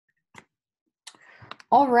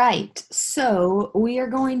All right, so we are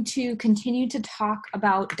going to continue to talk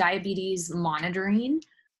about diabetes monitoring.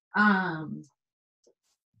 Um,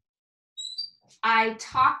 I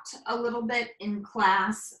talked a little bit in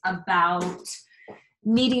class about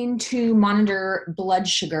needing to monitor blood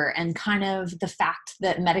sugar and kind of the fact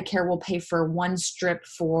that Medicare will pay for one strip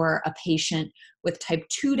for a patient with type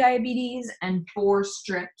 2 diabetes and 4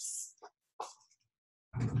 strips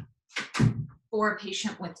for a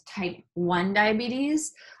patient with type 1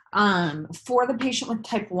 diabetes. For the patient with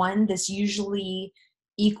type 1, this usually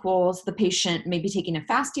equals the patient maybe taking a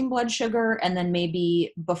fasting blood sugar and then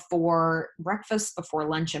maybe before breakfast, before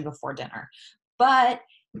lunch, and before dinner. But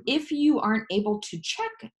if you aren't able to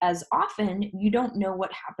check as often, you don't know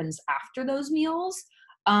what happens after those meals.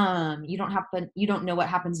 You don't know what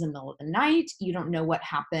happens in the middle of the night. You don't know what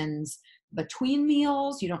happens between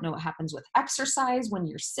meals. You don't know what happens with exercise when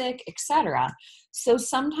you're sick, etc. So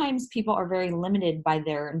sometimes people are very limited by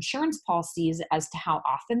their insurance policies as to how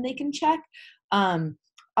often they can check.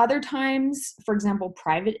 Other times, for example,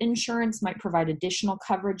 private insurance might provide additional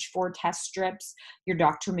coverage for test strips. Your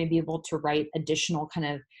doctor may be able to write additional kind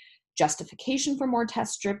of justification for more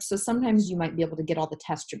test strips. So sometimes you might be able to get all the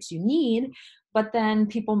test strips you need, but then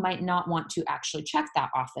people might not want to actually check that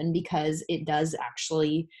often because it does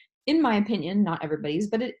actually, in my opinion, not everybody's,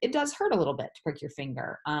 but it does hurt a little bit to prick your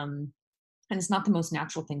finger. And it's not the most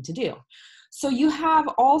natural thing to do. So you have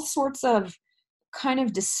all sorts of kind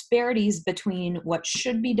of disparities between what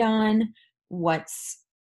should be done, what's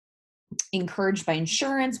encouraged by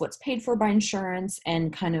insurance, what's paid for by insurance,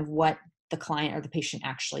 and kind of what the client or the patient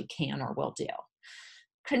actually can or will do.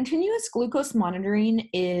 Continuous glucose monitoring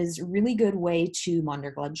is a really good way to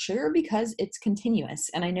monitor blood sugar because it's continuous.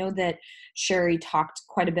 And I know that Sherry talked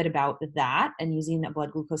quite a bit about that and using a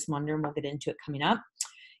blood glucose monitor, and we'll get into it coming up.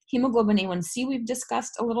 Hemoglobin A1C we've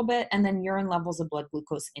discussed a little bit, and then urine levels of blood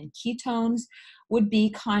glucose and ketones would be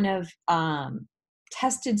kind of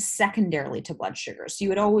tested secondarily to blood sugar. So you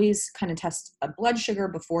would always kind of test a blood sugar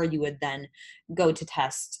before you would then go to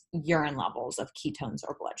test urine levels of ketones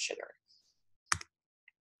or blood sugar.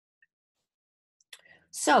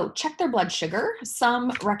 So check their blood sugar.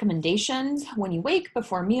 Some recommendations: when you wake,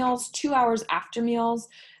 before meals, 2 hours after meals.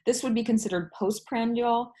 This would be considered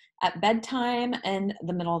postprandial, at bedtime, and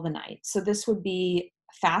the middle of the night. So this would be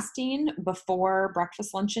fasting before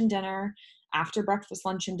breakfast, lunch, and dinner, after breakfast,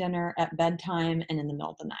 lunch, and dinner, at bedtime, and in the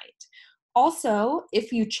middle of the night. Also,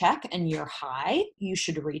 if you check and you're high, you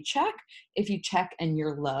should recheck. If you check and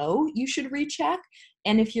you're low, you should recheck.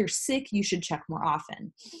 And if you're sick, you should check more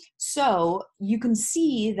often. So you can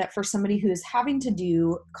see that for somebody who is having to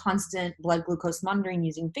do constant blood glucose monitoring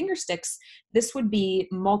using finger sticks, this would be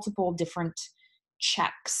multiple different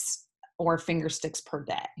checks or finger sticks per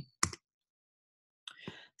day.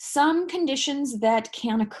 Some conditions that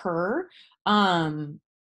can occur, and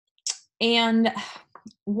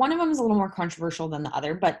one of them is a little more controversial than the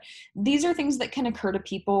other, but these are things that can occur to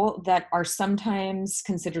people that are sometimes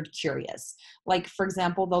considered curious. Like, for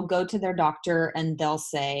example, they'll go to their doctor and they'll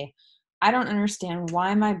say, I don't understand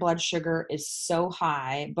why my blood sugar is so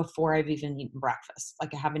high before I've even eaten breakfast.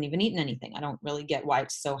 Like, I haven't even eaten anything. I don't really get why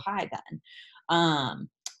it's so high then.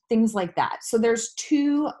 Things like that. So there's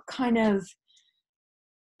two kind of,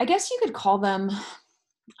 I guess you could call them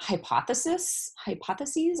hypotheses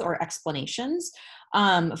or explanations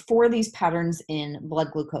for these patterns in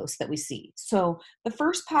blood glucose that we see. So the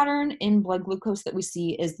first pattern in blood glucose that we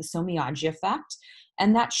see is the Somiyagi effect,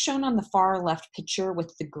 and that's shown on the far left picture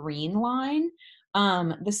with the green line.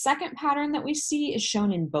 The second pattern that we see is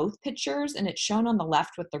shown in both pictures, and it's shown on the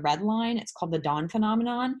left with the red line. It's called the dawn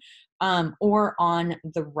phenomenon, or on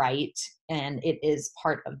the right, and it is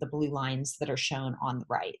part of the blue lines that are shown on the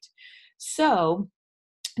right. So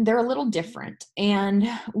they're a little different. And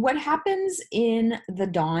what happens in the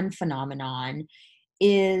dawn phenomenon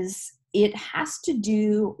is it has to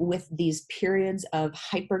do with these periods of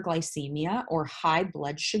hyperglycemia or high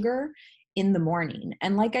blood sugar in the morning.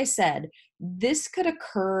 And like I said, this could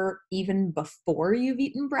occur even before you've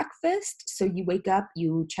eaten breakfast. So you wake up,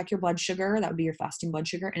 you check your blood sugar, that would be your fasting blood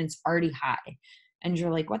sugar, and it's already high. And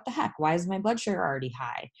you're like, what the heck? Why is my blood sugar already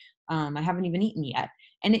high? I haven't even eaten yet.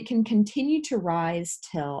 And it can continue to rise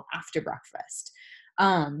till after breakfast.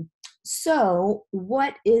 So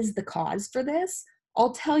what is the cause for this?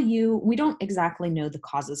 I'll tell you, we don't exactly know the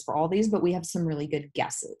causes for all these, but we have some really good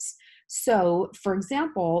guesses. So, for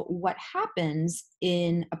example, what happens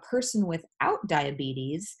in a person without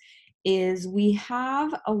diabetes is we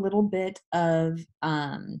have a little bit of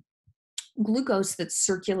glucose that's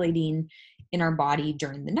circulating in our body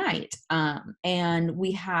during the night. And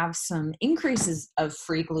we have some increases of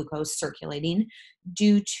free glucose circulating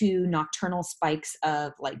due to nocturnal spikes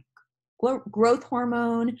of like growth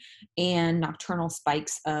hormone and nocturnal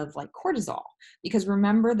spikes of like cortisol. Because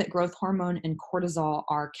remember that growth hormone and cortisol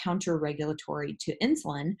are counter-regulatory to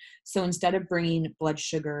insulin. So instead of bringing blood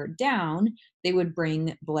sugar down, they would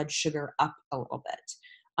bring blood sugar up a little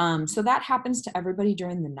bit. So that happens to everybody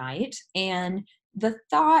during the night. And the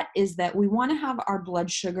thought is that we want to have our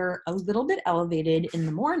blood sugar a little bit elevated in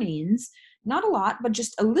the mornings, not a lot, but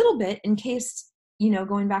just a little bit in case,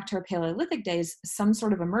 going back to our Paleolithic days, some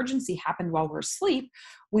sort of emergency happened while we're asleep.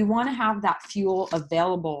 We want to have that fuel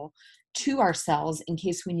available to our cells in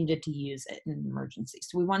case we needed to use it in an emergency.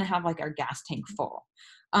 So we want to have like our gas tank full.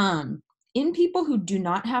 In people who do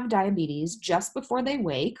not have diabetes, just before they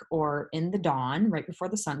wake or in the dawn, right before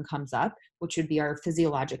the sun comes up, which would be our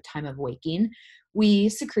physiologic time of waking, we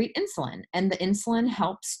secrete insulin. And the insulin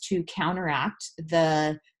helps to counteract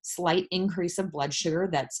the slight increase of blood sugar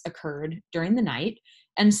that's occurred during the night.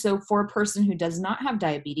 And so for a person who does not have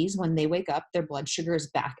diabetes, when they wake up, their blood sugar is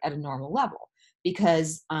back at a normal level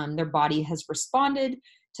because their body has responded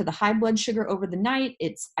to the high blood sugar over the night.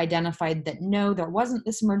 It's identified that no, there wasn't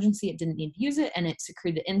this emergency, it didn't need to use it, and it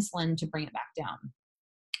secreted insulin to bring it back down.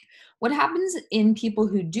 What happens in people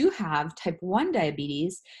who do have type 1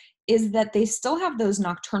 diabetes is that they still have those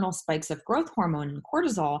nocturnal spikes of growth hormone and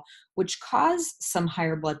cortisol, which cause some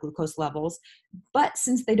higher blood glucose levels. But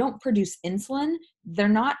since they don't produce insulin, they're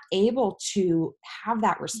not able to have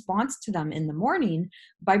that response to them in the morning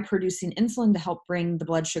by producing insulin to help bring the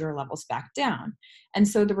blood sugar levels back down. And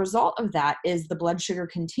so the result of that is the blood sugar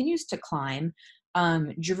continues to climb,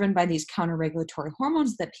 driven by these counter-regulatory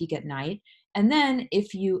hormones that peak at night. And then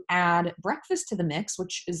if you add breakfast to the mix,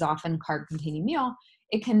 which is often carb-containing meal,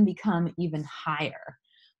 it can become even higher.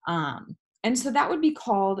 And so that would be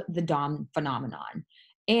called the dawn phenomenon.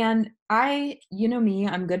 And me,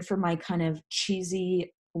 I'm good for my kind of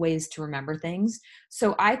cheesy ways to remember things.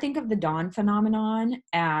 So I think of the dawn phenomenon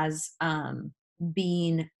as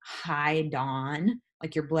being high dawn,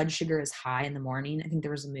 like your blood sugar is high in the morning. I think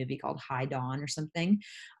there was a movie called High Dawn or something.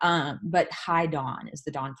 But high dawn is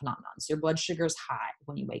the dawn phenomenon. So your blood sugar is high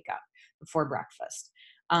when you wake up before breakfast.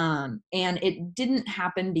 And it didn't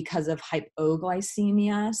happen because of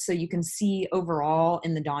hypoglycemia. So you can see overall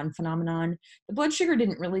in the dawn phenomenon, the blood sugar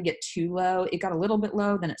didn't really get too low. It got a little bit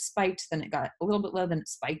low, then it spiked, then it got a little bit low, then it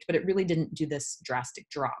spiked, but it really didn't do this drastic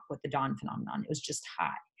drop with the dawn phenomenon. It was just high.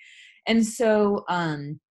 And so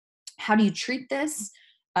how do you treat this?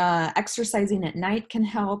 Exercising at night can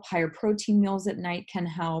help. Higher protein meals at night can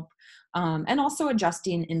help. And also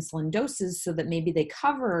adjusting insulin doses so that maybe they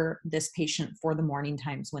cover this patient for the morning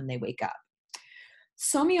times when they wake up.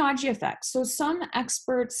 Somiyagi effect. So some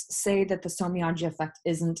experts say that the Somiyagi effect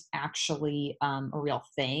isn't actually a real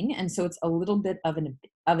thing. And so it's a little bit of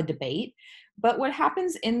a debate. But what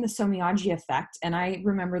happens in the Somiyagi effect, and I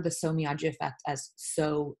remember the Somiyagi effect as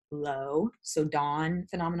so low. So dawn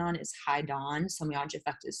phenomenon is high dawn. Somiyagi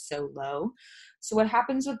effect is so low. So what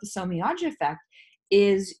happens with the Somiyagi effect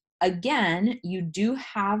is, again, you do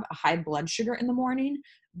have a high blood sugar in the morning,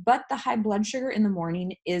 but the high blood sugar in the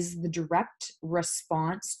morning is the direct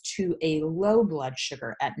response to a low blood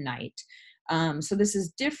sugar at night. So this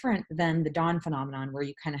is different than the dawn phenomenon where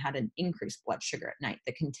you kind of had an increased blood sugar at night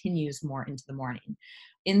that continues more into the morning.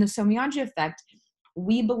 In the Somiyagi effect,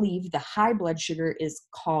 we believe the high blood sugar is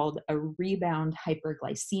called a rebound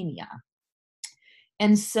hyperglycemia.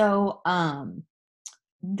 And so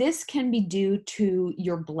this can be due to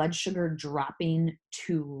your blood sugar dropping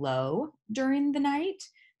too low during the night.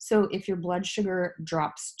 So if your blood sugar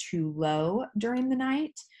drops too low during the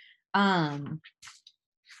night,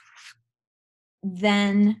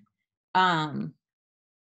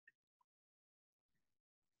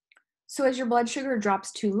 so as your blood sugar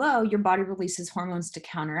drops too low, your body releases hormones to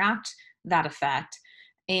counteract that effect.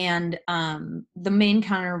 And the main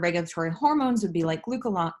counter-regulatory hormones would be like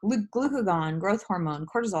glucagon, growth hormone,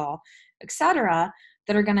 cortisol, etc.,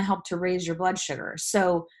 that are going to help to raise your blood sugar.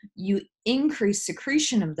 So you increase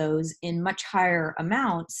secretion of those in much higher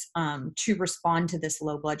amounts to respond to this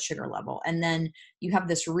low blood sugar level. And then you have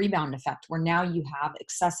this rebound effect where now you have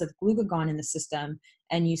excessive glucagon in the system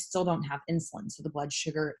and you still don't have insulin. So the blood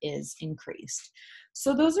sugar is increased.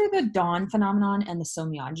 So those are the dawn phenomenon and the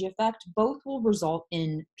Somiyagi effect. Both will result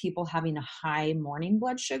in people having a high morning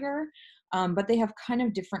blood sugar, but they have kind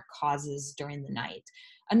of different causes during the night.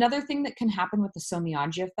 Another thing that can happen with the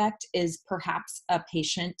Somiyagi effect is perhaps a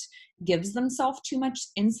patient gives themselves too much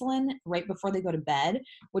insulin right before they go to bed,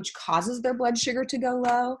 which causes their blood sugar to go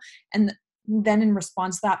low. And Then in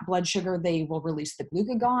response to that blood sugar, they will release the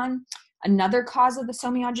glucagon. Another cause of the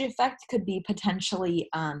Somiyagi effect could be potentially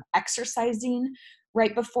exercising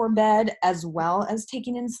right before bed, as well as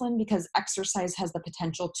taking insulin, because exercise has the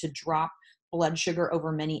potential to drop blood sugar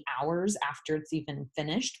over many hours after it's even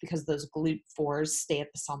finished, because those GLUT4s stay at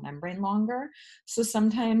the cell membrane longer. So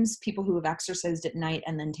sometimes people who have exercised at night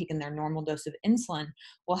and then taken their normal dose of insulin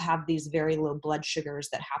will have these very low blood sugars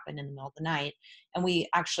that happen in the middle of the night. And we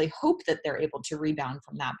actually hope that they're able to rebound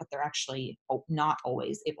from that, but they're actually not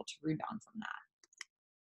always able to rebound from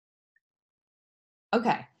that.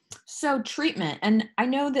 Okay, so treatment. And I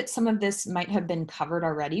know that some of this might have been covered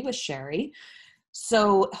already with Sherry.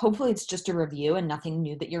 So hopefully it's just a review and nothing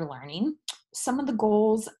new that you're learning. Some of the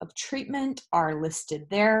goals of treatment are listed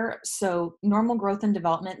there. So normal growth and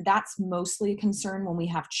development, that's mostly a concern when we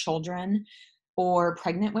have children or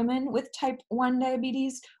pregnant women with type 1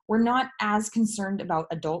 diabetes. We're not as concerned about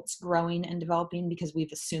adults growing and developing because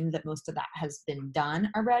we've assumed that most of that has been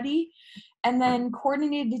done already. And then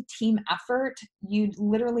coordinated team effort, you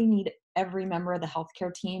literally need every member of the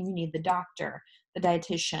healthcare team. You need the doctor, the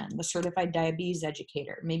dietitian, the certified diabetes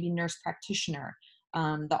educator, maybe nurse practitioner,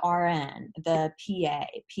 the RN, the PA.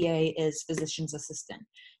 PA is physician's assistant,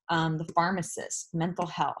 the pharmacist, mental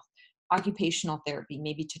health, occupational therapy,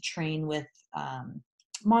 maybe to train with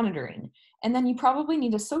monitoring. And then you probably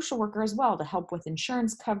need a social worker as well to help with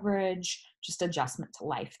insurance coverage, just adjustment to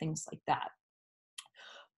life, things like that.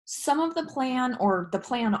 Some of the plan, or the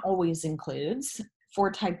plan always includes, for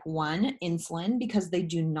type 1 insulin, because they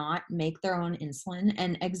do not make their own insulin,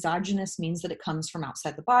 and exogenous means that it comes from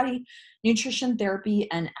outside the body, nutrition therapy,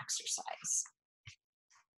 and exercise.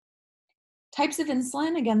 Types of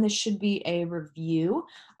insulin, again, this should be a review,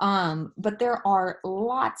 but there are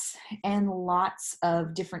lots and lots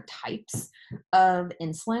of different types of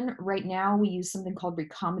insulin. Right now, we use something called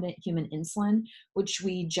recombinant human insulin, which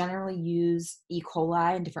we generally use E.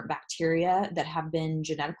 coli and different bacteria that have been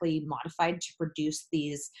genetically modified to produce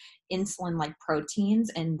these insulin-like proteins,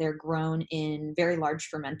 and they're grown in very large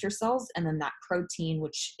fermenter cells, and then that protein,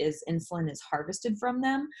 which is insulin, is harvested from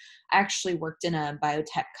them. I actually worked in a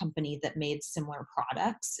biotech company that made similar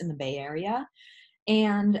products in the Bay Area.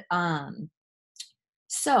 And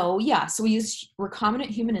so we use recombinant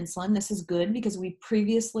human insulin. This is good because we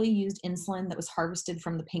previously used insulin that was harvested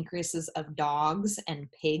from the pancreases of dogs and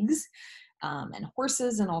pigs and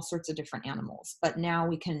horses and all sorts of different animals. But now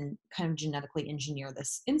we can kind of genetically engineer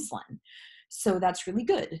this insulin. So that's really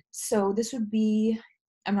good. So this would be,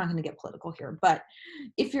 I'm not going to get political here, but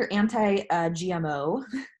if you're anti-GMO,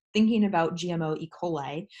 thinking about GMO E.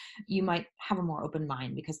 coli, you might have a more open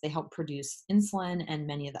mind because they help produce insulin and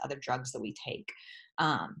many of the other drugs that we take.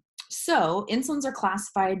 So insulins are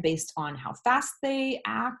classified based on how fast they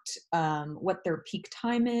act, what their peak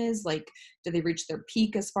time is, like do they reach their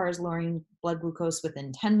peak as far as lowering blood glucose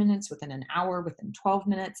within 10 minutes, within an hour, within 12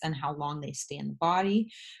 minutes, and how long they stay in the body.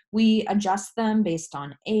 We adjust them based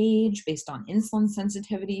on age, based on insulin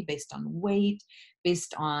sensitivity, based on weight,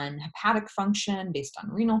 based on hepatic function, based on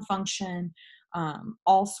renal function,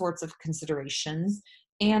 all sorts of considerations.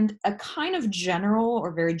 And a kind of general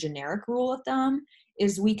or very generic rule of thumb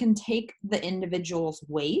is we can take the individual's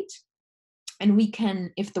weight, and we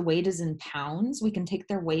can, if the weight is in pounds, we can take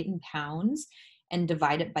their weight in pounds and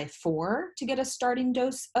divide it by 4 to get a starting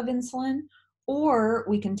dose of insulin, or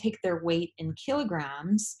we can take their weight in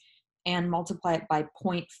kilograms and multiply it by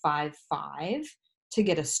 0.55 to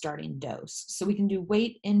get a starting dose. So we can do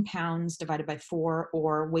weight in pounds divided by 4,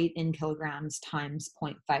 or weight in kilograms times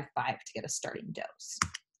 0.55 to get a starting dose.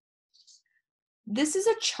 This is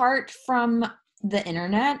a chart from the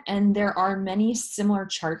internet, and there are many similar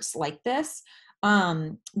charts like this.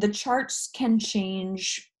 The charts can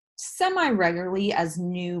change semi-regularly as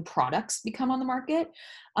new products become on the market,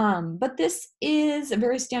 but this is a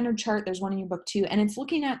very standard chart. There's one in your book too, and it's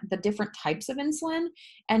looking at the different types of insulin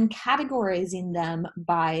and categorizing them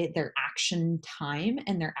by their action time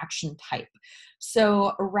and their action type.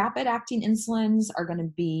 So rapid acting insulins are going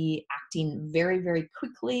to be acting very, very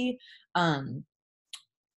quickly.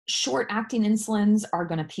 Short acting insulins are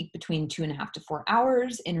going to peak between 2.5 to 4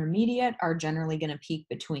 hours. Intermediate are generally going to peak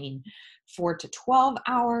between 4 to 12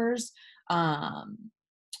 hours. On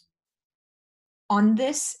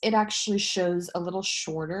this, it actually shows a little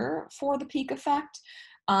shorter for the peak effect.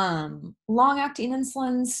 Long acting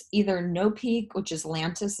insulins, either no peak, which is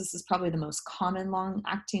Lantus, this is probably the most common long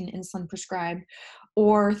acting insulin prescribed,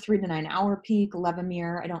 or 3 to 9 hour peak,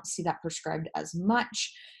 Levemir. I don't see that prescribed as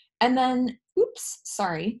much. And then,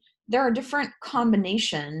 there are different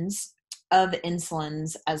combinations of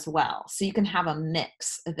insulins as well. So you can have a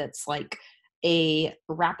mix that's like a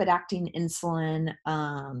rapid acting insulin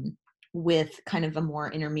with kind of a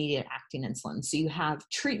more intermediate acting insulin. So you have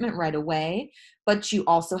treatment right away, but you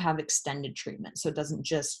also have extended treatment. So it doesn't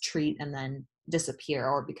just treat and then disappear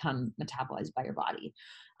or become metabolized by your body.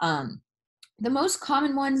 The most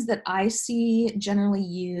common ones that I see generally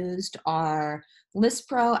used are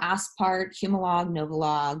Lispro, Aspart, Humalog,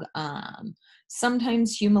 Novolog,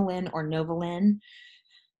 sometimes Humulin or Novolin.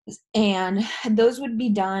 And those would be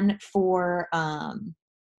done for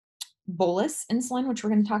bolus insulin, which we're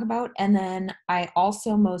going to talk about. And then I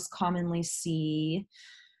also most commonly see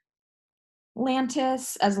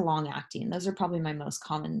Lantus as long acting. Those are probably my most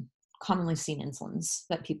commonly seen insulins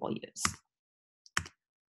that people use.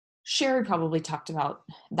 Sherry probably talked about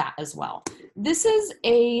that as well. This is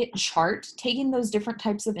a chart taking those different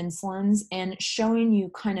types of insulins and showing you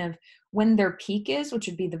kind of when their peak is, which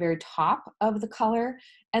would be the very top of the color,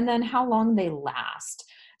 and then how long they last.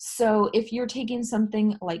 So if you're taking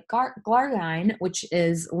something like Glargine, which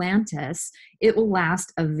is Lantus, it will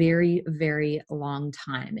last a very, very long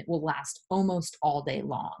time. It will last almost all day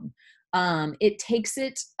long. It takes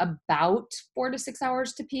it about 4 to 6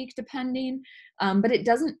 hours to peak, depending, but it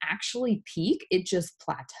doesn't actually peak, it just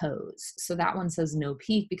plateaus. So that one says no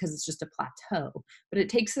peak because it's just a plateau, but it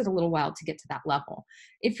takes it a little while to get to that level.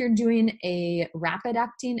 If you're doing a rapid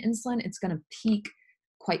acting insulin, it's going to peak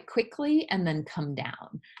quite quickly and then come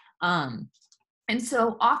down. And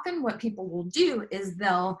so often what people will do is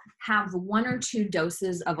they'll have 1 or 2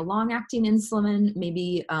 doses of a long-acting insulin,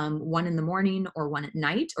 maybe one in the morning or one at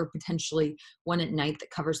night, or potentially one at night that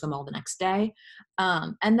covers them all the next day.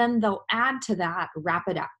 And then they'll add to that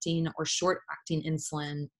rapid-acting or short-acting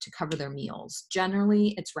insulin to cover their meals.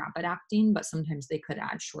 Generally, it's rapid-acting, but sometimes they could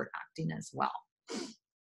add short-acting as well.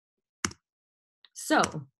 So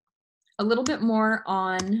a little bit more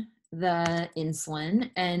on the insulin.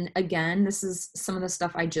 And again, this is some of the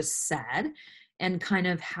stuff I just said and kind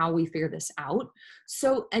of how we figure this out.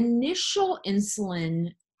 So initial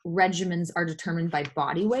insulin regimens are determined by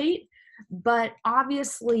body weight, but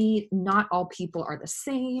obviously not all people are the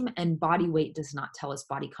same, and body weight does not tell us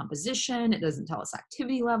body composition. It doesn't tell us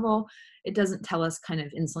activity level. It doesn't tell us kind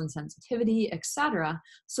of insulin sensitivity, etc.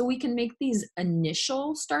 So we can make these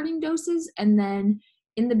initial starting doses, and then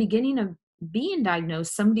in the beginning of being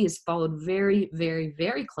diagnosed, somebody is followed very, very,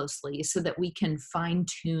 very closely so that we can fine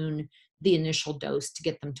tune the initial dose to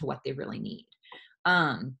get them to what they really need.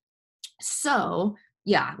 So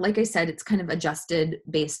yeah, like I said, it's kind of adjusted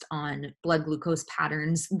based on blood glucose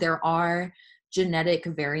patterns. There are genetic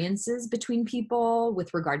variances between people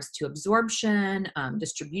with regards to absorption,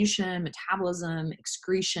 distribution, metabolism,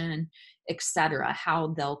 excretion, etc.,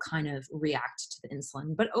 how they'll kind of react to the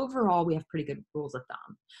insulin. But overall, we have pretty good rules of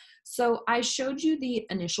thumb. So I showed you the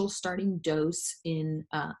initial starting dose in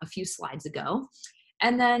a few slides ago.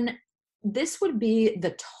 And then this would be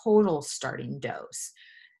the total starting dose.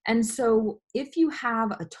 And so if you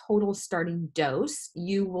have a total starting dose,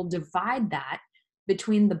 you will divide that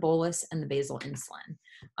between the bolus and the basal insulin.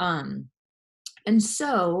 And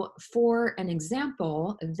so for an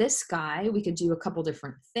example, this guy, we could do a couple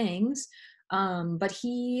different things, but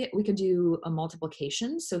we could do a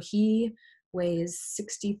multiplication. So he weighs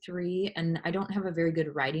 63, and I don't have a very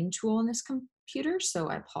good writing tool in this computer, so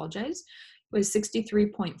I apologize. It weighs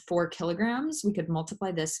 63.4 kilograms. We could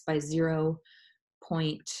multiply this by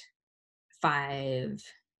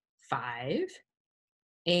 0.55,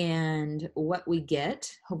 and what we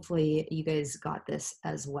get, hopefully you guys got this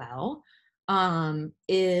as well,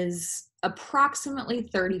 is approximately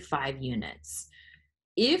 35 units.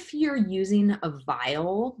 If you're using a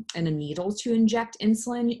vial and a needle to inject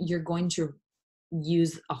insulin, you're going to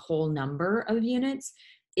use a whole number of units.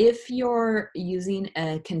 If you're using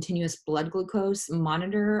a continuous blood glucose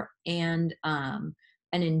monitor and an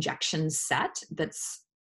injection set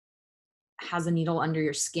has a needle under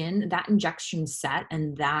your skin, that injection set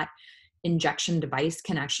and that injection device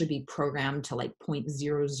can actually be programmed to like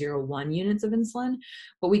 0.001 units of insulin,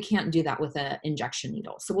 but we can't do that with an injection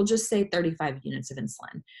needle. So we'll just say 35 units of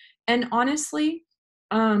insulin. And honestly,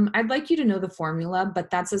 I'd like you to know the formula,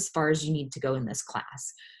 but that's as far as you need to go in this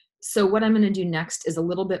class. So what I'm going to do next is a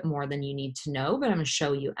little bit more than you need to know, but I'm going to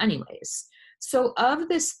show you anyways. So of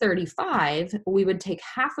this 35, we would take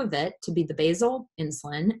half of it to be the basal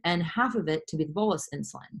insulin and half of it to be the bolus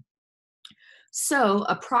insulin. So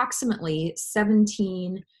approximately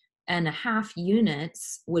 17.5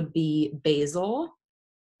 units would be basal,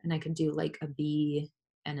 and I could do like a B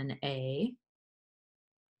and an A,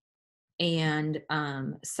 and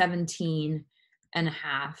 17.5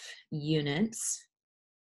 units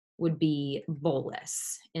would be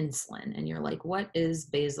bolus insulin. And you're like, what is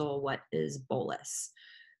basal? What is bolus?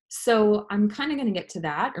 So I'm kind of going to get to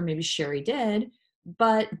that, or maybe Sherry did,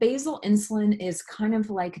 but basal insulin is kind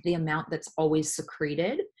of like the amount that's always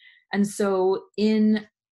secreted. And so in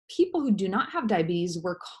people who do not have diabetes,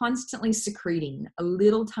 we're constantly secreting a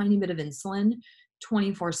little tiny bit of insulin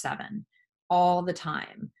 24/7, all the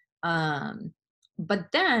time.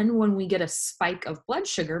 But then when we get a spike of blood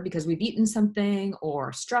sugar because we've eaten something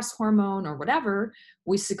or stress hormone or whatever,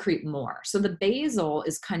 we secrete more. So the basal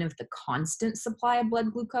is kind of the constant supply of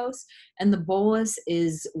blood glucose, and the bolus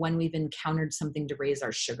is when we've encountered something to raise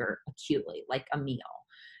our sugar acutely, like a meal.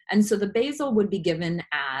 And so the basal would be given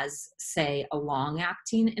as, say, a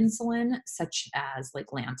long-acting insulin, such as like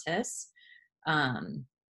Lantus. And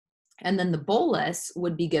then the bolus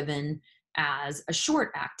would be given as a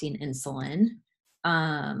short-acting insulin,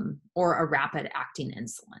 or a rapid-acting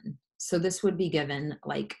insulin. So this would be given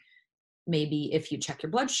like maybe if you check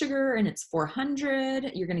your blood sugar and it's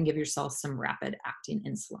 400, you're going to give yourself some rapid-acting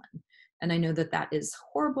insulin. And I know that that is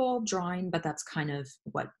horrible drawing, but that's kind of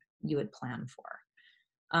what you would plan for.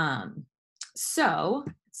 So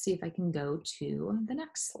let's see if I can go to the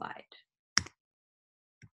next slide.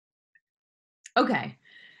 Okay.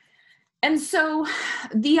 And so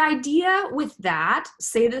the idea with that,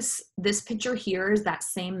 say this picture here is that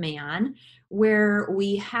same man where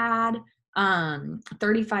we had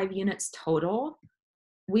 35 units total.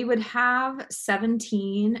 We would have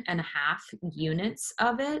 17 and a half units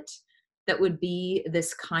of it that would be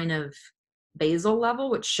this kind of basal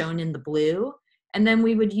level, which shown in the blue. And then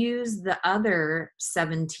we would use the other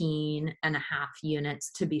 17 and a half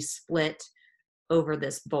units to be split over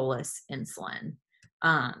this bolus insulin.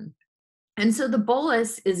 And so the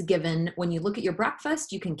bolus is given when you look at your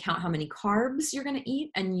breakfast, you can count how many carbs you're going to eat,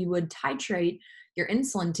 and you would titrate your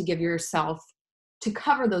insulin to give yourself to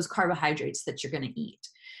cover those carbohydrates that you're going to eat.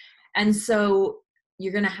 And so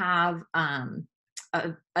you're going to have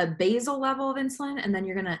a basal level of insulin, and then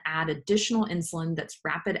you're going to add additional insulin that's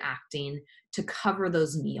rapid acting to cover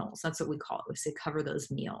those meals. That's what we call it. We say cover those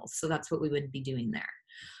meals. So that's what we would be doing there.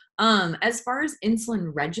 As far as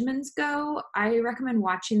insulin regimens go, I recommend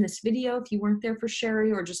watching this video if you weren't there for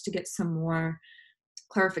Sherry, or just to get some more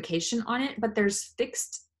clarification on it. But there's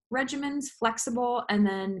fixed regimens, flexible, and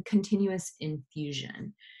then continuous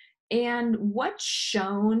infusion. And what's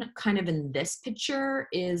shown kind of in this picture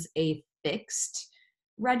is a fixed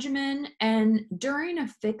regimen. And during a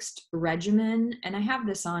fixed regimen, and I have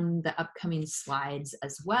this on the upcoming slides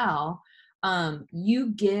as well,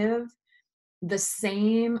 you give the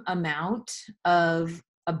same amount of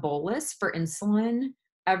a bolus for insulin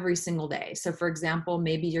every single day. So for example,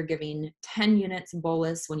 maybe you're giving 10 units of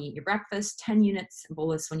bolus when you eat your breakfast, 10 units of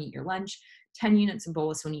bolus when you eat your lunch, 10 units of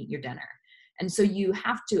bolus when you eat your dinner. And so you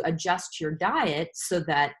have to adjust your diet so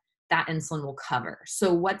that that insulin will cover.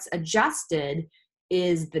 So what's adjusted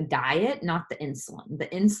is the diet, not the insulin. The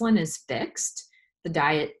insulin is fixed. The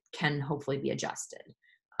diet can hopefully be adjusted.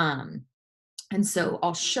 And so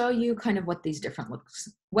I'll show you kind of what these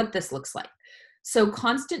what this looks like. So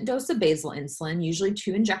constant dose of basal insulin, usually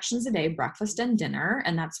 2 injections a day, breakfast and dinner.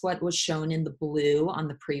 And that's what was shown in the blue on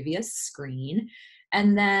the previous screen.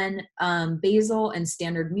 And then basal and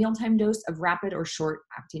standard mealtime dose of rapid or short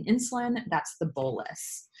acting insulin. That's the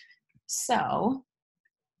bolus. So,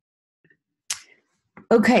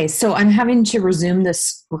 okay, so I'm having to resume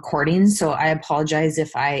this recording. So I apologize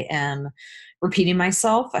if I am repeating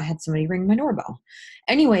myself. I had somebody ring my doorbell.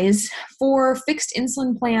 Anyways, for fixed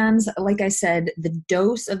insulin plans, like I said, the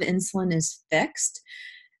dose of insulin is fixed.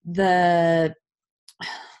 And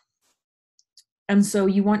so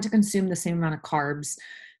you want to consume the same amount of carbs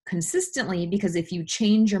consistently, because if you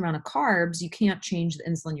change your amount of carbs, you can't change the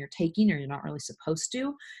insulin you're taking, or you're not really supposed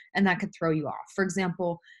to, and that could throw you off. For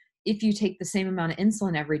example, if you take the same amount of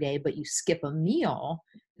insulin every day, but you skip a meal,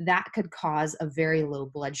 that could cause a very low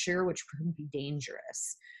blood sugar, which could be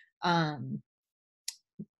dangerous.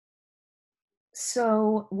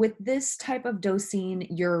 So with this type of dosing,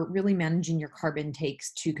 you're really managing your carb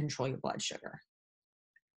intakes to control your blood sugar.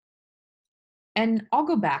 And I'll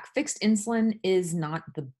go back. Fixed insulin is not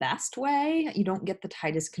the best way. You don't get the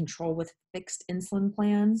tightest control with fixed insulin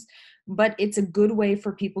plans, but it's a good way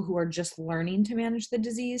for people who are just learning to manage the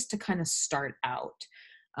disease to kind of start out.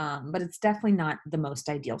 But it's definitely not the most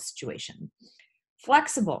ideal situation.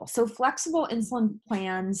 Flexible. So flexible insulin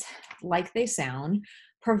plans, like they sound,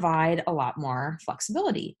 provide a lot more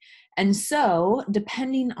flexibility. And so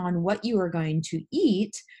depending on what you are going to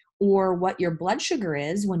eat, or what your blood sugar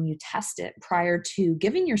is when you test it prior to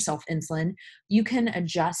giving yourself insulin, you can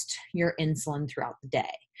adjust your insulin throughout the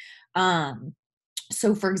day.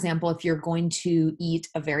 So for example, if you're going to eat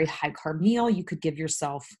a very high carb meal, you could give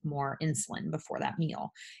yourself more insulin before that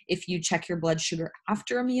meal. If you check your blood sugar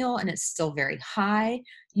after a meal and it's still very high,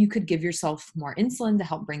 you could give yourself more insulin to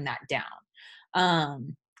help bring that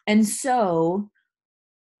down. And so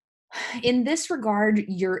in this regard,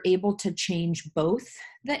 you're able to change both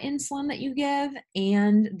the insulin that you give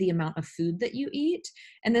and the amount of food that you eat.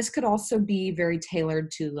 And this could also be very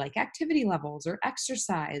tailored to like activity levels or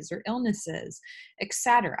exercise or illnesses,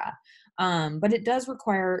 etc. But it does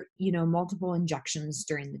require, multiple injections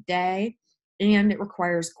during the day. And it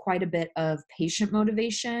requires quite a bit of patient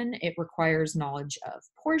motivation. It requires knowledge of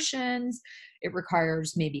portions. It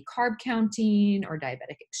requires maybe carb counting or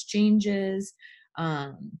diabetic exchanges.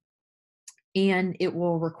 And it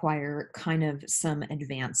will require kind of some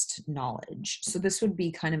advanced knowledge. So this would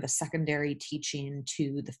be kind of a secondary teaching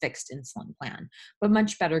to the fixed insulin plan, but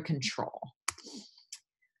much better control.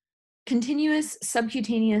 Continuous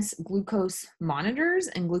subcutaneous glucose monitors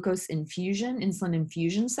and glucose insulin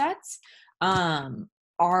infusion sets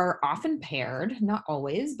are often paired, not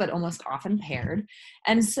always, but almost often paired.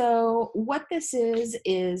 And so what this is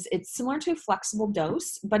it's similar to a flexible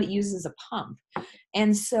dose, but it uses a pump.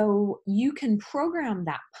 And so you can program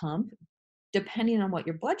that pump depending on what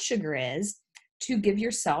your blood sugar is to give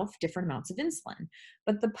yourself different amounts of insulin.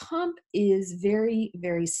 But the pump is very,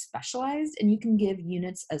 very specialized, and you can give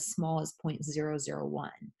units as small as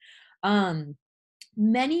 0.001.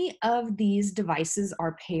 Many of these devices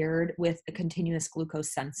are paired with a continuous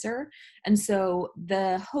glucose sensor. And so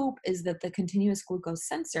the hope is that the continuous glucose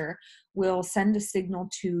sensor will send a signal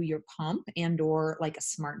to your pump, and or like a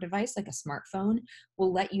smart device, like a smartphone,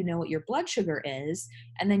 will let you know what your blood sugar is,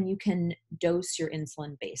 and then you can dose your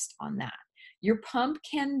insulin based on that. Your pump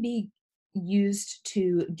can be used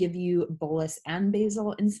to give you bolus and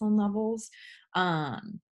basal insulin levels.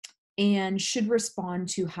 And should respond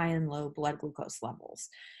to high and low blood glucose levels.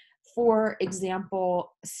 For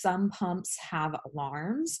example, some pumps have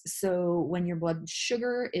alarms. So when your blood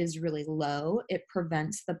sugar is really low, it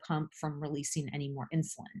prevents the pump from releasing any more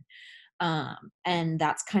insulin. And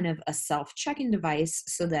that's kind of a self-checking device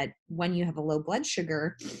so that when you have a low blood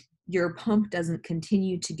sugar, your pump doesn't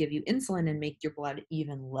continue to give you insulin and make your blood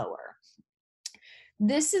even lower.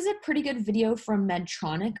 This is a pretty good video from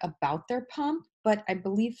Medtronic about their pump, but I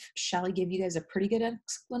believe Shelly gave you guys a pretty good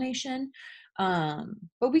explanation.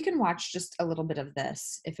 But we can watch just a little bit of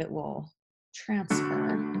this if it will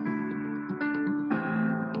transfer.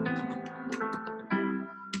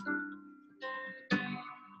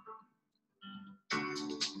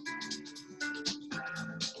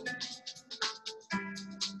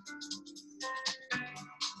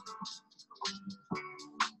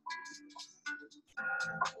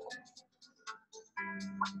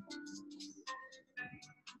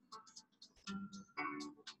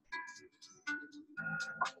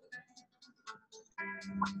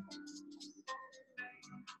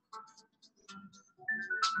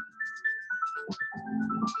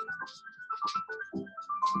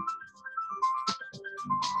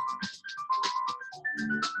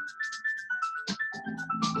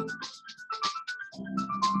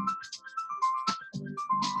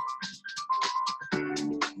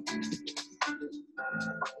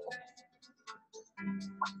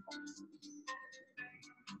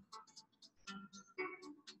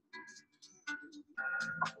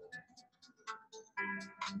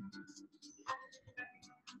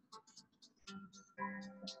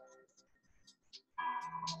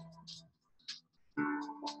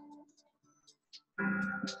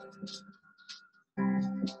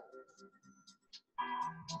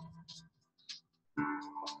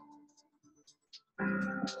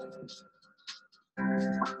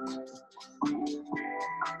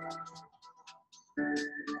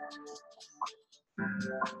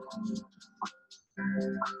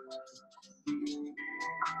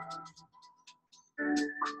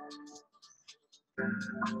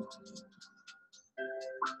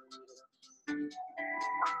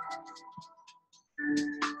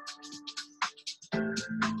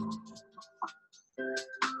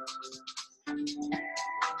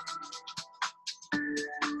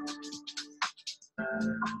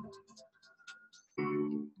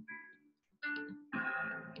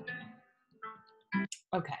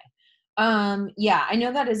 Okay. Yeah, I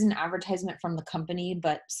know that is an advertisement from the company,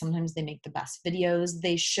 but sometimes they make the best videos.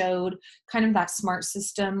 They showed kind of that smart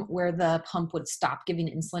system where the pump would stop giving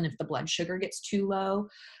insulin if the blood sugar gets too low.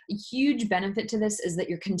 A huge benefit to this is that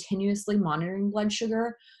you're continuously monitoring blood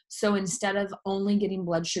sugar. So instead of only getting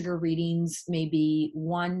blood sugar readings maybe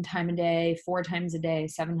 1 time a day, 4 times a day,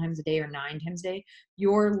 7 times a day, or 9 times a day,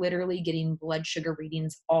 you're literally getting blood sugar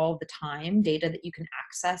readings all the time, data that you can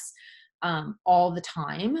access all the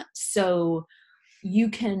time. So you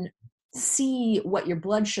can see what your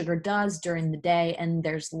blood sugar does during the day, and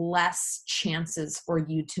there's less chances for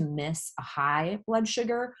you to miss a high blood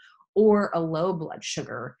sugar or a low blood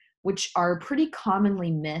sugar, which are pretty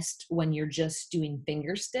commonly missed when you're just doing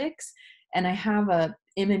finger sticks. And I have a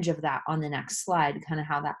image of that on the next slide, kind of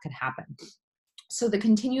how that could happen. So the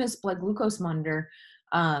continuous blood glucose monitor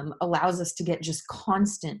allows us to get just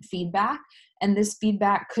constant feedback. And this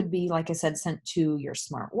feedback could be, like I said, sent to your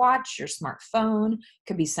smartwatch, your smartphone,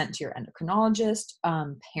 could be sent to your endocrinologist,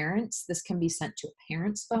 parents. This can be sent to a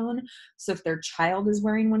parent's phone. So if their child is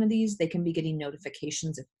wearing one of these, they can be getting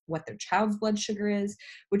notifications of what their child's blood sugar is,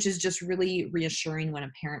 which is just really reassuring when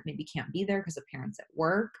a parent maybe can't be there because the parent's at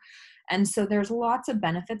work. And so there's lots of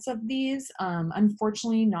benefits of these.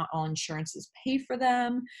 Unfortunately, not all insurances pay for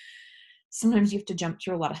them. Sometimes you have to jump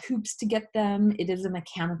through a lot of hoops to get them. It is a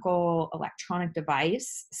mechanical electronic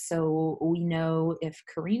device. So we know if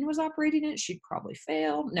Corrine was operating it, she'd probably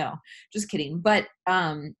fail. No, just kidding. But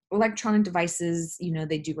electronic devices,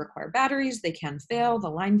 they do require batteries. They can fail. The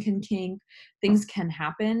line can kink. Things can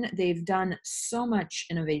happen. They've done so much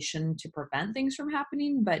innovation to prevent things from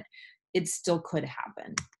happening, but it still could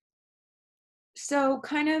happen. So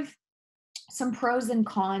kind of some pros and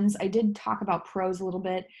cons. I did talk about pros a little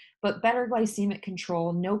bit, but better glycemic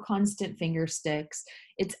control, no constant finger sticks.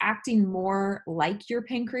 It's acting more like your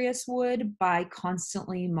pancreas would by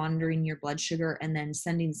constantly monitoring your blood sugar and then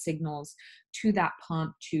sending signals to that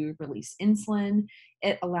pump to release insulin.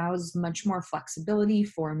 It allows much more flexibility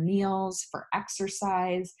for meals, for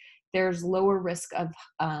exercise. There's lower risk of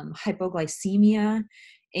hypoglycemia,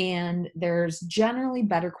 and there's generally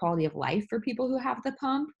better quality of life for people who have the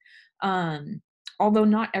pump. Although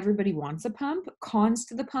not everybody wants a pump, cons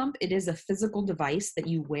to the pump, it is a physical device that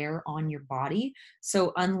you wear on your body.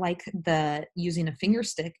 So unlike using a finger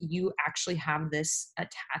stick, you actually have this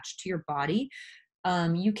attached to your body.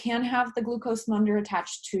 You can have the glucose monitor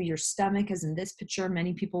attached to your stomach, as in this picture.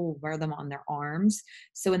 Many people will wear them on their arms.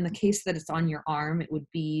 So in the case that it's on your arm, it would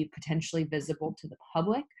be potentially visible to the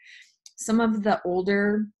public. Some of the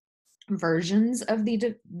older versions of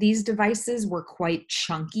these devices were quite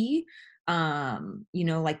chunky,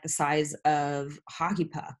 like the size of hockey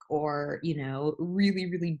puck, or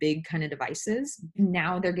really, really big kind of devices.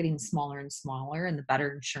 Now they're getting smaller and smaller, and the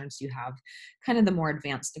better insurance you have, kind of the more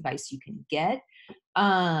advanced device you can get.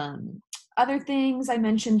 Other things I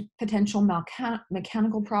mentioned: potential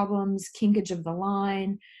mechanical problems, kinkage of the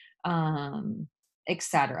line,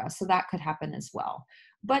 etc. So that could happen as well.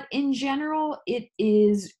 But in general, it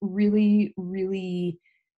is really, really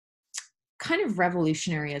kind of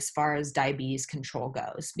revolutionary as far as diabetes control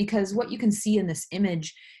goes, because what you can see in this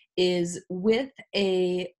image is with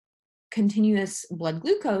a continuous blood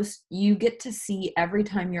glucose, you get to see every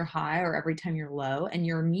time you're high or every time you're low, and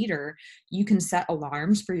your meter, you can set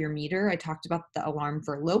alarms for your meter. I talked about the alarm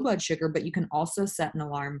for low blood sugar, but you can also set an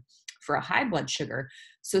alarm for a high blood sugar.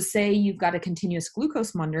 So say you've got a continuous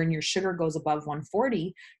glucose monitor and your sugar goes above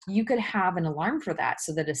 140, you could have an alarm for that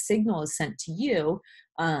so that a signal is sent to you,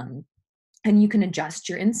 and you can adjust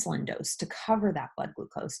your insulin dose to cover that blood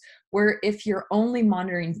glucose. Where if you're only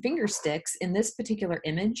monitoring finger sticks, in this particular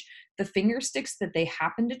image, the finger sticks that they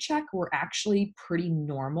happened to check were actually pretty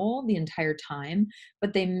normal the entire time,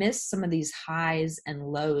 but they missed some of these highs and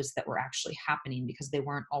lows that were actually happening because they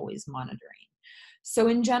weren't always monitoring. So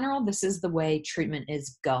in general, this is the way treatment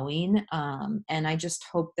is going. And I just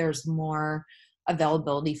hope there's more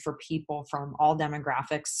availability for people from all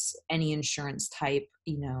demographics, any insurance type,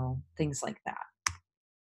 things like that.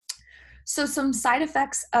 So some side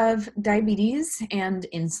effects of diabetes and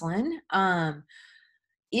insulin.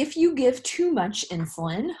 If you give too much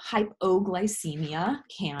insulin, hypoglycemia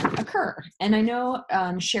can occur. And I know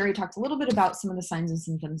Sherry talked a little bit about some of the signs and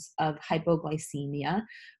symptoms of hypoglycemia,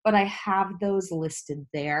 but I have those listed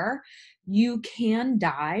there. You can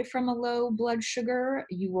die from a low blood sugar.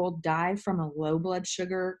 You will die from a low blood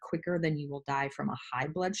sugar quicker than you will die from a high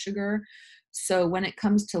blood sugar. So when it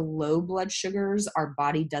comes to low blood sugars, our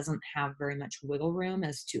body doesn't have very much wiggle room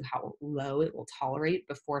as to how low it will tolerate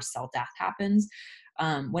before cell death happens.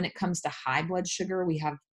 When it comes to high blood sugar, we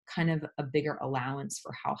have kind of a bigger allowance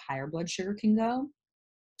for how higher blood sugar can go.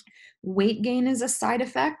 Weight gain is a side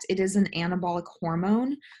effect. It is an anabolic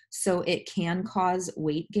hormone, so it can cause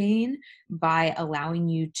weight gain by allowing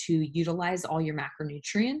you to utilize all your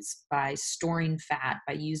macronutrients by storing fat,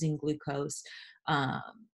 by using glucose, um,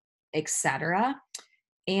 etc.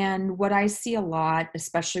 And what I see a lot,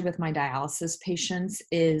 especially with my dialysis patients,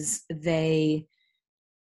 is they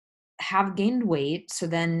have gained weight. So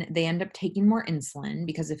then they end up taking more insulin,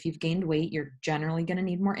 because if you've gained weight, you're generally going to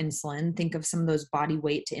need more insulin. Think of some of those body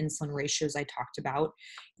weight to insulin ratios I talked about.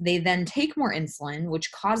 They then take more insulin,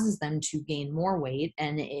 which causes them to gain more weight,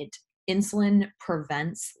 and insulin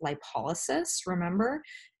prevents lipolysis, remember?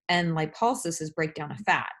 And lipolysis is breakdown of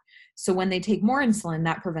fat. So when they take more insulin,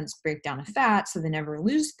 that prevents breakdown of fat, so they never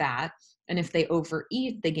lose fat. And if they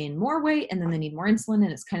overeat, they gain more weight, and then they need more insulin,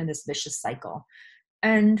 and it's kind of this vicious cycle.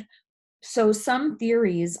 And so some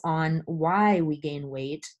theories on why we gain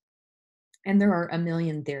weight, and there are a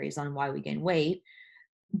million theories on why we gain weight,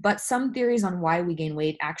 but some theories on why we gain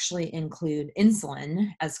weight actually include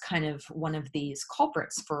insulin as kind of one of these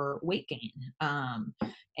culprits for weight gain,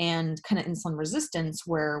 and kind of insulin resistance,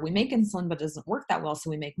 where we make insulin but it doesn't work that well, so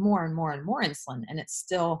we make more and more and more insulin, and it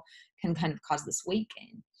still can kind of cause this weight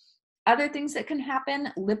gain. Other things that can happen: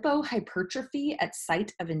 lipohypertrophy at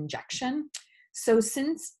site of injection. So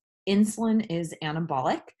since insulin is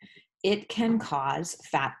anabolic, it can cause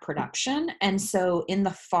fat production. And so in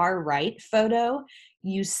the far right photo,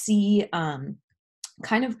 you see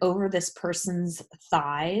kind of over this person's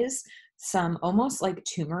thighs, some almost like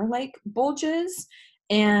tumor-like bulges.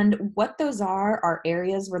 And what those are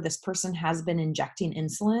areas where this person has been injecting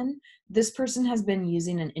insulin. This person has been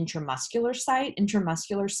using an intramuscular site.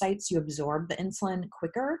 Intramuscular sites, you absorb the insulin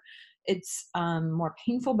quicker. It's more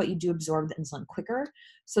painful, but you do absorb the insulin quicker.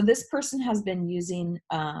 So this person has been using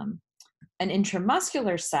an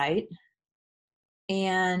intramuscular site,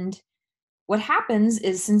 and what happens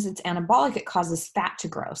is, since it's anabolic, it causes fat to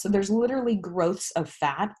grow. So there's literally growths of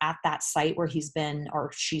fat at that site where he's been,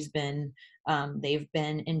 or she's been, they've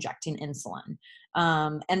been injecting insulin.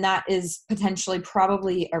 And that is potentially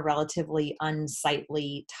probably a relatively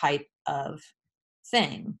unsightly type of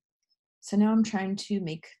thing. So now I'm trying to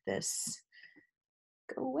make this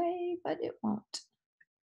go away, but it won't.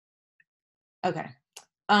 Okay.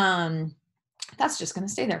 That's just going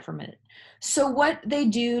to stay there for a minute. So what they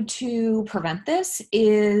do to prevent this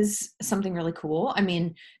is something really cool. I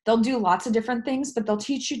mean, they'll do lots of different things, but they'll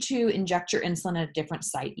teach you to inject your insulin at a different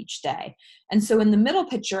site each day. And so in the middle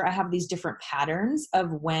picture, I have these different patterns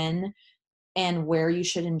of when and where you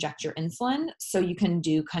should inject your insulin. So you can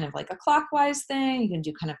do kind of like a clockwise thing. You can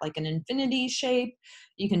do kind of like an infinity shape.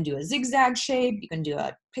 You can do a zigzag shape. You can do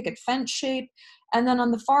a picket fence shape. And then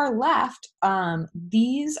on the far left,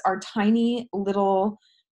 these are tiny little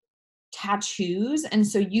tattoos. And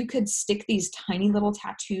so you could stick these tiny little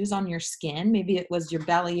tattoos on your skin. Maybe it was your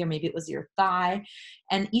belly, or maybe it was your thigh.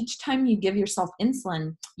 And each time you give yourself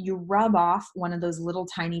insulin, you rub off one of those little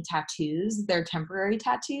tiny tattoos. They're temporary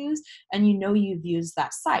tattoos, and you know you've used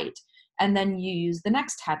that site. And then you use the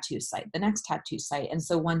next tattoo site, the next tattoo site. And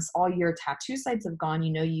so once all your tattoo sites have gone,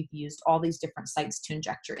 you know you've used all these different sites to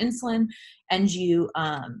inject your insulin, and you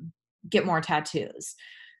get more tattoos.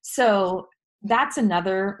 So that's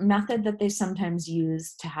another method that they sometimes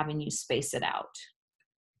use to having you space it out.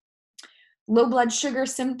 Low blood sugar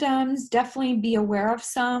symptoms, definitely be aware of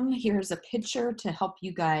some. Here's a picture to help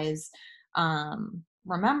you guys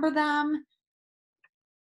remember them.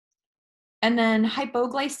 And then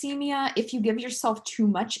hypoglycemia, if you give yourself too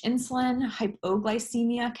much insulin,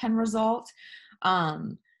 hypoglycemia can result.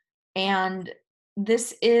 And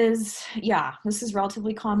this is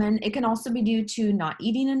relatively common. It can also be due to not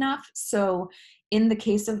eating enough. So in the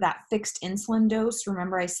case of that fixed insulin dose,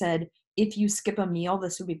 remember I said, if you skip a meal,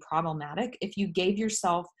 this would be problematic. If you gave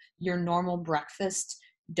yourself your normal breakfast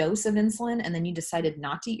dose of insulin and then you decided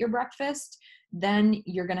not to eat your breakfast, then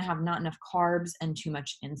you're going to have not enough carbs and too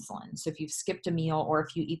much insulin. So if you've skipped a meal, or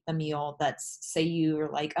if you eat the meal that's, say you're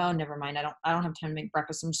like, oh, never mind, I don't have time to make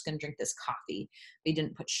breakfast, I'm just going to drink this coffee. They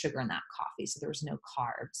didn't put sugar in that coffee, so there was no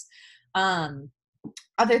carbs.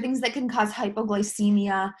 Other things that can cause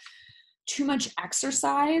hypoglycemia: too much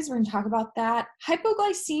exercise. We're going to talk about that.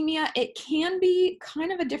 Hypoglycemia, it can be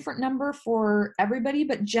kind of a different number for everybody,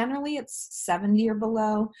 but generally it's 70 or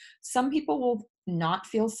below. Some people will not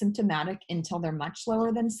feel symptomatic until they're much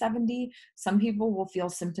lower than 70. Some people will feel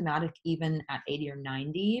symptomatic even at 80 or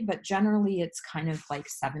 90, but generally it's kind of like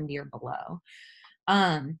 70 or below.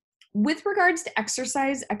 With regards to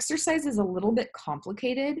exercise is a little bit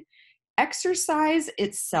complicated. Exercise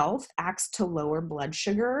itself acts to lower blood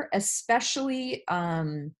sugar, especially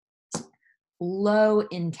low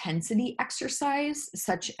intensity exercise,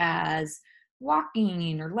 such as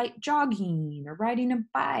walking or light jogging or riding a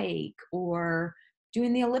bike or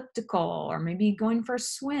doing the elliptical or maybe going for a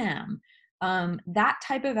swim. That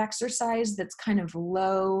type of exercise that's kind of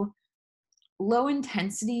low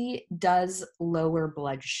intensity does lower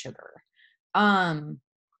blood sugar.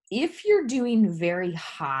 If you're doing very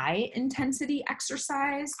high intensity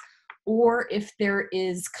exercise, or if there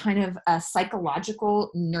is kind of a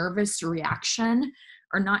psychological nervous reaction,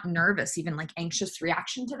 or not nervous, even like anxious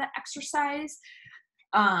reaction to the exercise,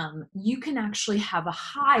 you can actually have a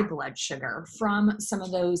high blood sugar from some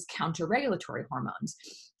of those counter-regulatory hormones.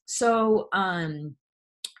 So a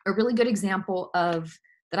really good example of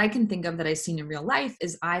that I can think of that I've seen in real life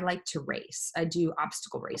is I like to race. I do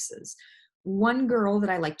obstacle races. One girl that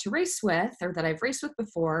I like to race with, or that I've raced with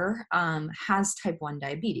before, has type 1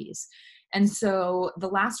 diabetes. And so the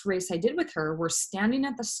last race I did with her, we're standing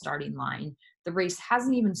at the starting line. The race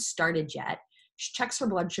hasn't even started yet. She checks her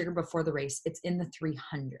blood sugar before the race. It's in the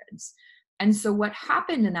 300s. And so what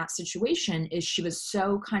happened in that situation is she was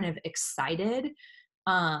so kind of excited.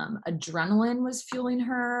 Adrenaline was fueling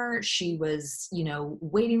her. She was,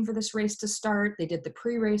 waiting for this race to start. They did the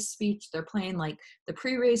pre-race speech. They're playing like the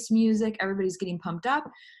pre-race music. Everybody's getting pumped up.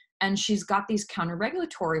 And she's got these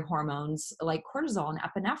counter-regulatory hormones like cortisol and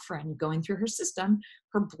epinephrine going through her system.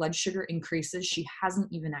 Her blood sugar increases. She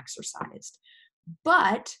hasn't even exercised.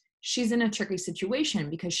 But she's in a tricky situation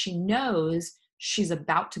because she knows she's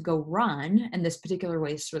about to go run, and this particular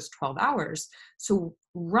race was 12 hours. So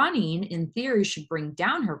running, in theory, should bring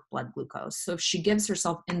down her blood glucose. So if she gives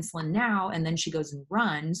herself insulin now and then she goes and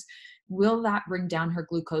runs, will that bring down her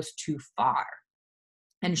glucose too far?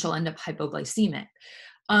 And she'll end up hypoglycemic.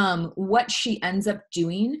 What she ends up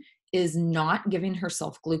doing is not giving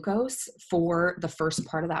herself glucose for the first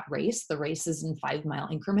part of that race. The race is in 5-mile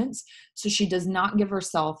increments. So she does not give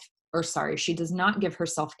herself, she does not give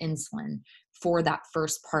herself insulin for that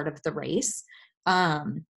first part of the race.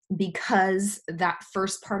 Because that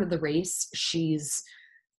first part of the race, she's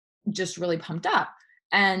just really pumped up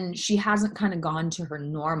and she hasn't kind of gone to her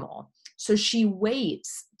normal. So she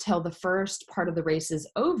waits till the first part of the race is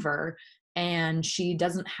over and she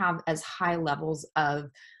doesn't have as high levels of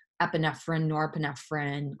epinephrine,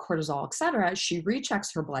 norepinephrine, cortisol, etc. She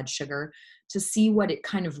rechecks her blood sugar to see what it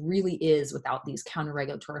kind of really is without these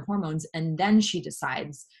counter-regulatory hormones. And then she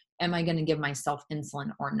decides, am I going to give myself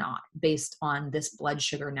insulin or not, based on this blood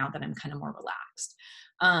sugar now that I'm kind of more relaxed.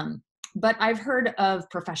 But I've heard of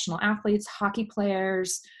professional athletes, hockey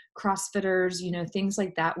players, CrossFitters, things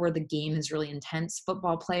like that, where the game is really intense,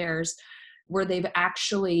 football players, where they've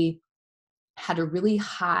actually had a really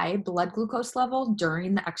high blood glucose level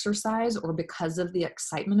during the exercise, or because of the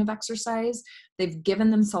excitement of exercise, they've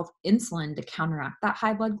given themselves insulin to counteract that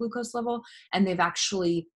high blood glucose level. And they've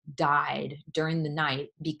actually died during the night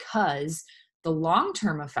because the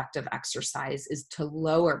long-term effect of exercise is to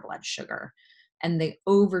lower blood sugar. And they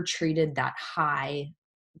overtreated that high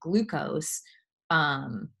glucose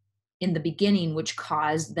in the beginning, which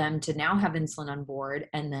caused them to now have insulin on board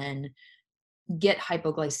and then get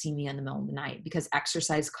hypoglycemia in the middle of the night, because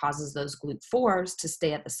exercise causes those GLUT4s to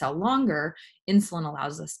stay at the cell longer. Insulin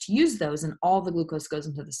allows us to use those, and all the glucose goes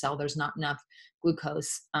into the cell. There's not enough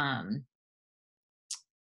glucose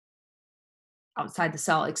outside the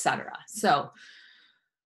cell, etc. So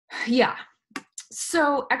yeah.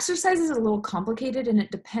 So exercise is a little complicated, and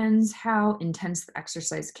it depends how intense the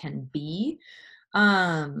exercise can be.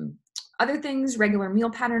 Other things, regular meal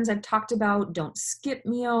patterns I've talked about. Don't skip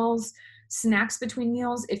meals. Snacks between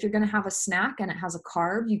meals. If you're going to have a snack and it has a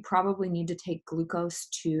carb, you probably need to take glucose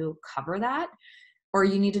to cover that, or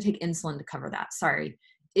you need to take insulin to cover that. Sorry.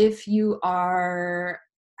 If you are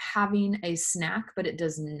having a snack, but it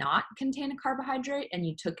does not contain a carbohydrate and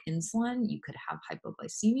you took insulin, you could have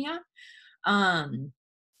hypoglycemia.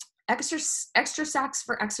 Extra snacks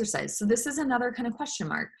for exercise. So this is another kind of question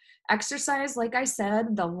mark. Exercise, like I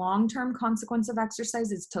said, the long-term consequence of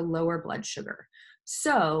exercise is to lower blood sugar.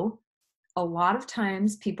 So a lot of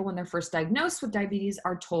times people, when they're first diagnosed with diabetes,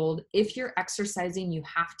 are told, if you're exercising, you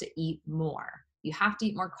have to eat more. You have to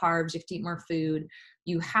eat more carbs. You have to eat more food.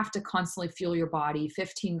 You have to constantly fuel your body,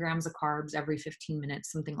 15 grams of carbs every 15 minutes,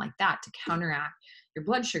 something like that, to counteract your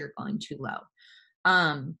blood sugar going too low.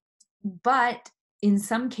 But in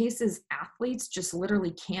some cases, athletes just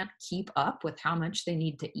literally can't keep up with how much they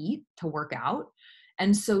need to eat to work out.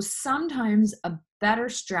 And so sometimes a better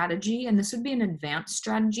strategy, and this would be an advanced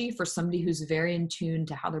strategy for somebody who's very in tune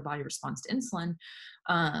to how their body responds to insulin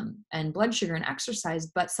and blood sugar and exercise,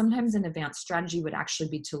 but sometimes an advanced strategy would actually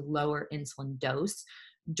be to lower insulin dose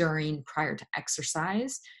prior to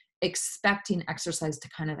exercise. expecting exercise to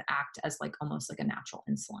kind of act as like almost like a natural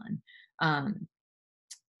insulin.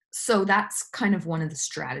 So that's kind of one of the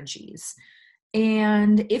strategies.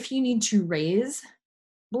 And if you need to raise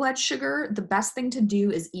blood sugar, the best thing to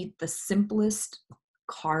do is eat the simplest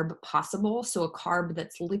carb possible. So a carb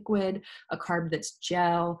that's liquid, a carb that's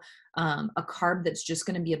gel, a carb that's just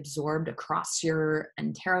going to be absorbed across your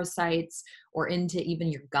enterocytes or into even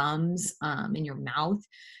your gums, in your mouth,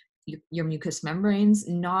 your mucous membranes,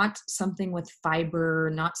 not something with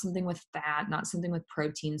fiber, not something with fat, not something with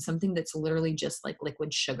protein, something that's literally just like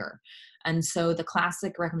liquid sugar. And so the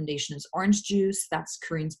classic recommendation is orange juice. That's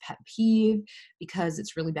Corinne's pet peeve because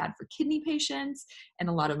it's really bad for kidney patients. And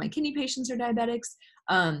a lot of my kidney patients are diabetics.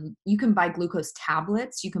 You can buy glucose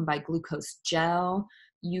tablets. You can buy glucose gel.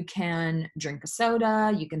 You can drink a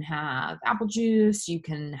soda. You can have apple juice. You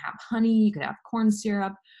can have honey. You could have corn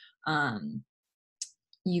syrup.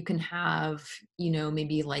 You can have,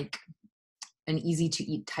 maybe like an easy to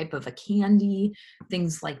eat type of a candy,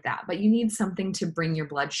 things like that. But you need something to bring your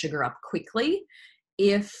blood sugar up quickly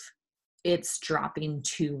if it's dropping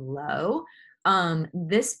too low.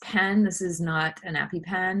 This pen, this is not an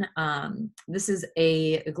EpiPen. This is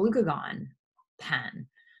a glucagon pen.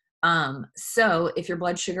 So if your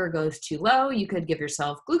blood sugar goes too low, you could give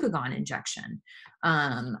yourself glucagon injection.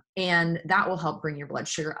 And that will help bring your blood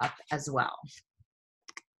sugar up as well.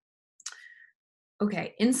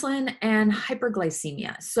 Okay, insulin and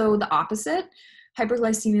hyperglycemia. So the opposite,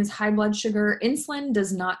 hyperglycemia is high blood sugar. Insulin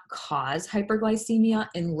does not cause hyperglycemia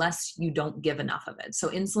unless you don't give enough of it. So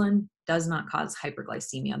insulin does not cause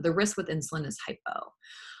hyperglycemia. The risk with insulin is hypo.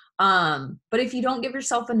 But if you don't give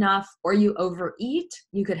yourself enough or you overeat,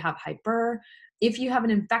 you could have hyper. If you have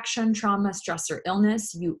an infection, trauma, stress, or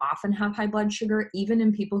illness, you often have high blood sugar, even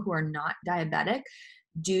in people who are not diabetic,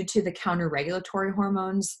 due to the counter-regulatory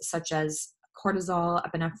hormones such as cortisol,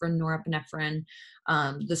 epinephrine, norepinephrine,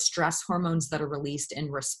 the stress hormones that are released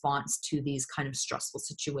in response to these kind of stressful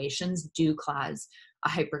situations do cause a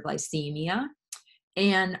hyperglycemia.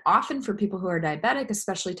 And often for people who are diabetic,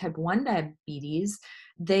 especially type 1 diabetes,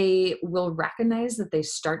 they will recognize that they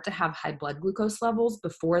start to have high blood glucose levels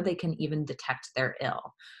before they can even detect they're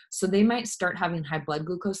ill. So they might start having high blood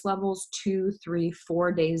glucose levels 2, 3,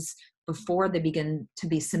 4 days before they begin to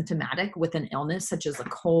be symptomatic with an illness such as a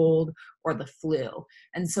cold or the flu.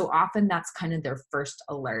 And so often that's kind of their first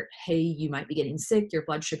alert. Hey, you might be getting sick, your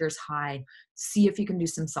blood sugar's high. See if you can do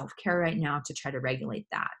some self-care right now to try to regulate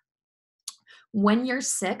that. When you're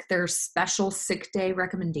sick, there are special sick day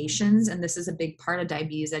recommendations, and this is a big part of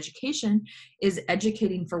diabetes education, is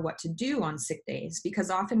educating for what to do on sick days. Because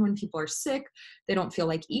often when people are sick, they don't feel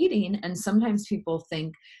like eating, and sometimes people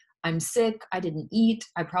think, I'm sick, I didn't eat,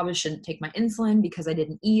 I probably shouldn't take my insulin because I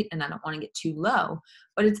didn't eat and I don't want to get too low.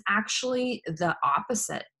 But it's actually the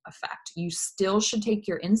opposite effect. You still should take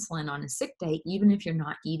your insulin on a sick day, even if you're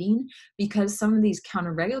not eating, because some of these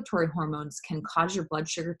counter-regulatory hormones can cause your blood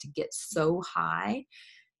sugar to get so high,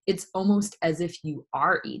 it's almost as if you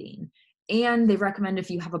are eating. And they recommend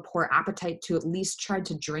if you have a poor appetite to at least try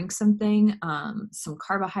to drink something, some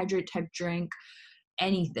carbohydrate type drink,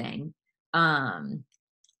 anything.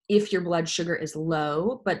 If your blood sugar is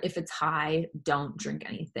low, but if it's high, don't drink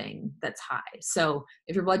anything that's high. So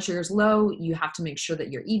if your blood sugar is low, you have to make sure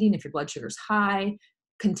that you're eating. If your blood sugar is high,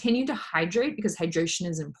 continue to hydrate because hydration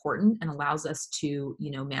is important and allows us to,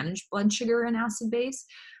 manage blood sugar and acid base,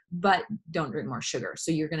 but don't drink more sugar.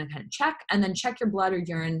 So you're going to kind of check and then check your blood or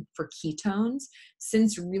urine for ketones.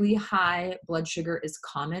 Since really high blood sugar is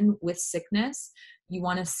common with sickness, you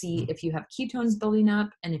want to see if you have ketones building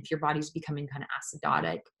up and if your body's becoming kind of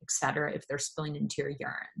acidotic, et cetera, if they're spilling into your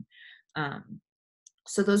urine.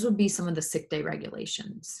 So those would be some of the sick day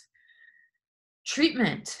regulations.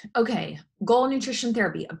 Treatment. Okay. Goal nutrition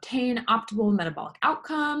therapy. Obtain optimal metabolic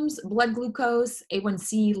outcomes, blood glucose,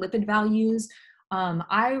 A1C, lipid values.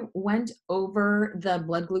 I went over the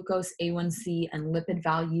blood glucose, A1C, and lipid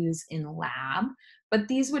values in lab, but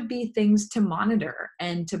these would be things to monitor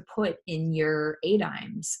and to put in your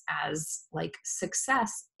ADIMES as like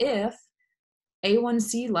success if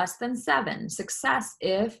A1C less than 7, success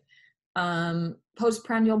if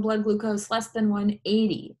postprandial blood glucose less than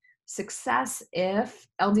 180, success if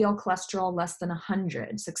LDL cholesterol less than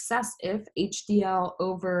 100, success if HDL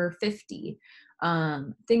over 50,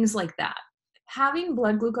 things like that. Having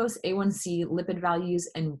blood glucose, A1C, lipid values,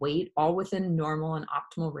 and weight all within normal and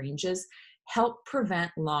optimal ranges help prevent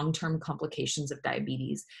long-term complications of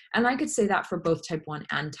diabetes. And I could say that for both type 1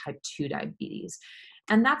 and type 2 diabetes.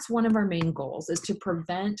 And that's one of our main goals, is to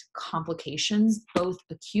prevent complications, both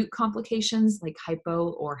acute complications like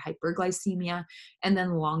hypo or hyperglycemia, and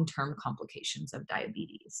then long-term complications of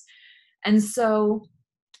diabetes. And so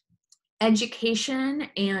education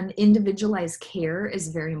and individualized care is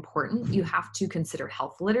very important. You have to consider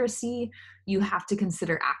health literacy. You have to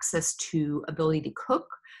consider access to ability to cook.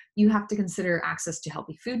 You have to consider access to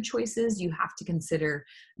healthy food choices. You have to consider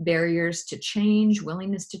barriers to change,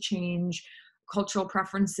 willingness to change, cultural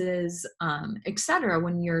preferences, etc.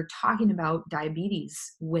 when you're talking about diabetes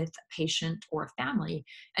with a patient or a family.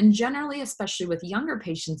 And generally, especially with younger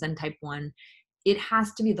patients in type 1, it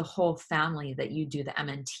has to be the whole family that you do the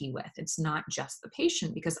MNT with. It's not just the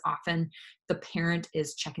patient, because often the parent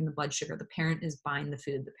is checking the blood sugar, the parent is buying the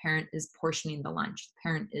food, the parent is portioning the lunch, the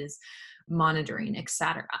parent is monitoring,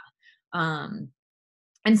 etc.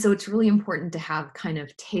 And so it's really important to have kind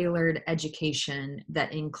of tailored education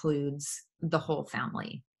that includes the whole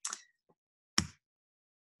family.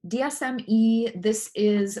 DSME, this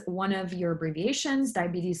is one of your abbreviations,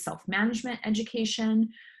 diabetes self-management education.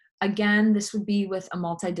 Again, this would be with a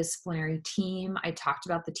multidisciplinary team. I talked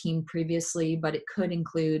about the team previously, but it could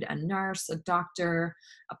include a nurse, a doctor,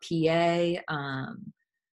 a PA,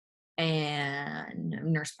 and a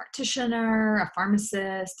nurse practitioner, a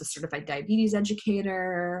pharmacist, a certified diabetes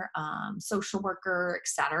educator, social worker,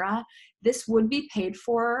 etc. This would be paid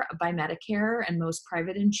for by Medicare and most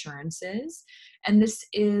private insurances. And this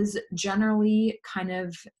is generally kind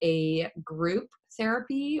of a group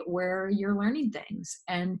therapy where you're learning things.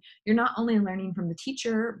 And you're not only learning from the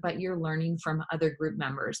teacher, but you're learning from other group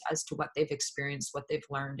members as to what they've experienced, what they've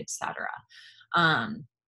learned, etc.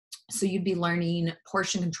 So you'd be learning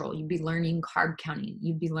portion control, you'd be learning carb counting,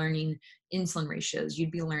 you'd be learning insulin ratios,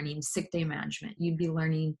 you'd be learning sick day management, you'd be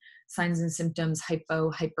learning signs and symptoms,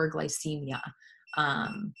 hyperglycemia,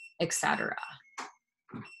 etc.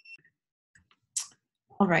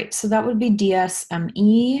 All right, so that would be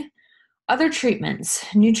DSME. Other treatments,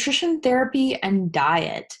 nutrition therapy and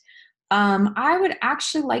diet. I would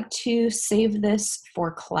actually like to save this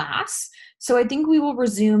for class. So I think we will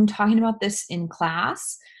resume talking about this in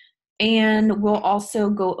class. And we'll also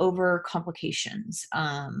go over complications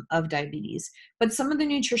of diabetes. But some of the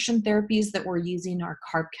nutrition therapies that we're using are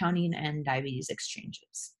carb counting and diabetes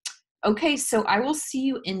exchanges. Okay, so I will see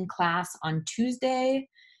you in class on Tuesday,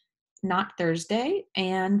 not Thursday.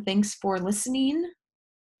 And thanks for listening.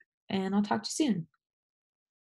 And I'll talk to you soon.